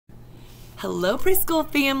Hello, preschool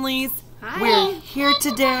families. Hi. We're here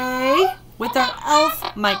today with our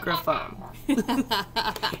elf microphone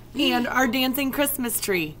and our dancing Christmas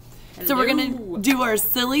tree. So we're going to do our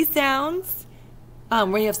silly sounds.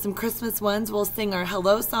 We have some Christmas ones. We'll sing our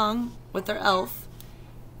hello song with our elf,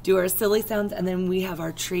 do our silly sounds, and then we have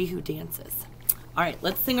our tree who dances. All right,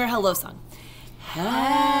 let's sing our hello song.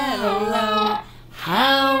 Hello,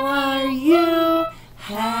 how are you?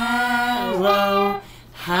 Hello,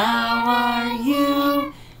 how are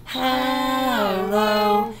you?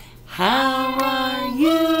 Hello, how are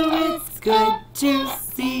you? It's good to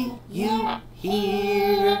see you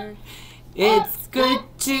here. It's good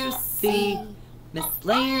to see Miss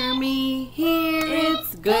Laramie here.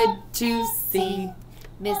 It's good to see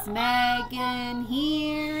Miss Megan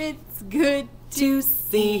here. It's good to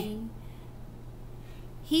see.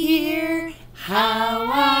 here. How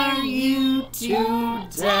are you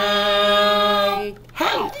today?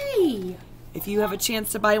 Hey! If you have a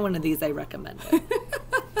chance to buy one of these, I recommend it.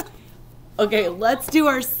 Okay, let's do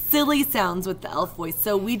our silly sounds with the elf voice.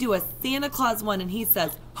 So we do a Santa Claus one, and he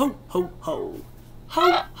says, ho, ho, ho.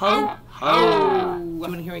 Ho, ho, ho. You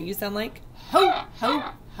want to hear what you sound like? Ho,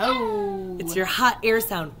 ho, ho. It's your hot air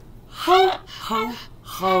sound. Ho, ho,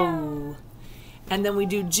 ho. And then we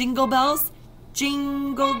do jingle bells.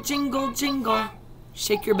 Jingle, jingle, jingle.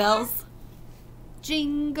 Shake your bells.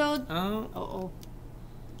 Jingle. Oh.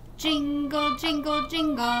 Jingle, jingle,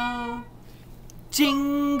 jingle.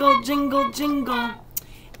 Jingle, jingle, jingle.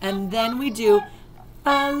 And then we do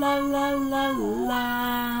fa la la la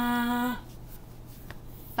la.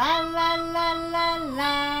 Fa la la la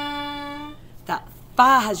la. That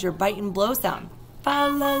fa has your bite and blow sound. Fa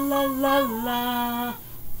la la la la.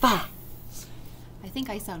 Fa. I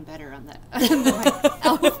think I sound better on the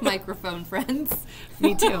elf microphone, friends.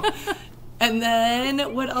 Me too. And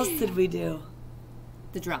then what else did we do?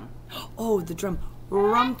 The drum. Oh, the drum.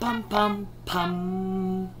 Rum pum pum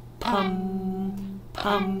pum pum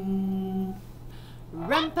pum.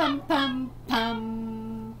 Rum pum pum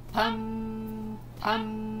pum pum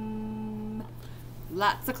pum.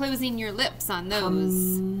 Lots of closing your lips on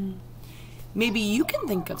those. Maybe you can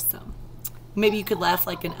think of some. Maybe you could laugh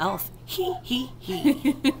like an elf. He, he,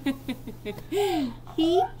 he.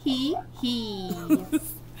 He.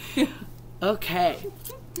 Okay.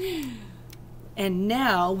 And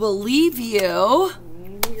now we'll leave you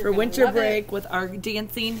for winter break with our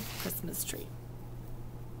dancing Christmas tree.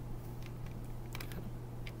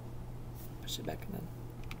 Push it back and then.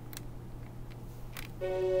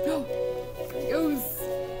 There it goes.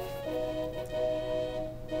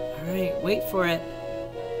 All right, wait for it.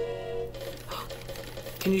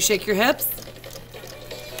 Can you shake your hips?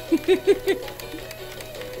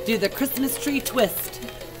 Do the Christmas tree twist.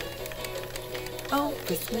 Oh,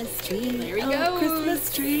 Christmas tree. There he oh, goes.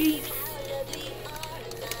 Christmas tree.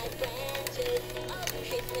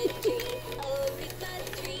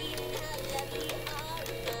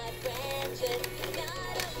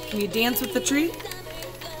 Can you dance with the tree?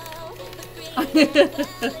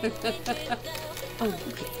 Oh,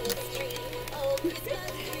 Christmas tree.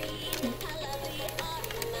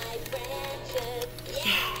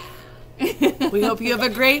 We hope you have a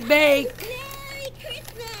great bake.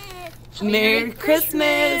 Merry Christmas.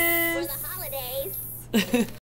 For the holidays.